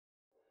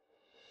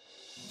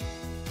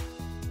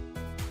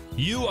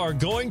You are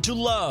going to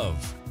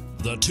love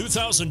the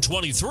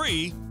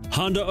 2023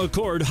 Honda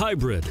Accord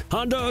Hybrid.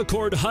 Honda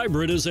Accord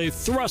Hybrid is a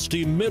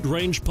thrusty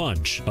mid-range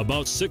punch.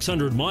 About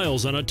 600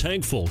 miles on a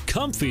tank full,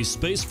 comfy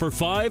space for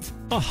 5,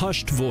 a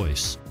hushed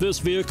voice. This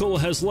vehicle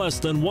has less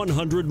than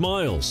 100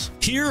 miles.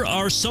 Here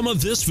are some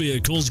of this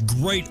vehicle's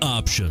great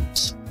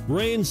options: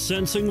 rain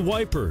sensing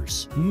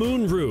wipers,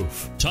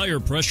 moonroof,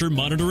 tire pressure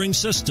monitoring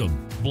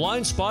system,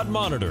 blind spot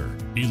monitor,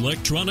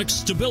 electronic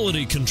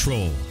stability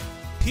control,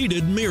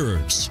 heated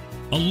mirrors,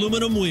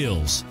 aluminum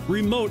wheels,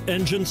 remote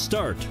engine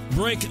start,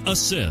 brake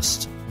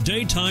assist,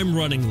 daytime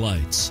running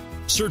lights.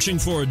 Searching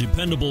for a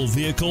dependable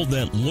vehicle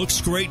that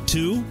looks great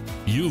too?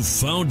 You've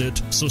found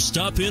it, so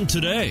stop in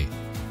today.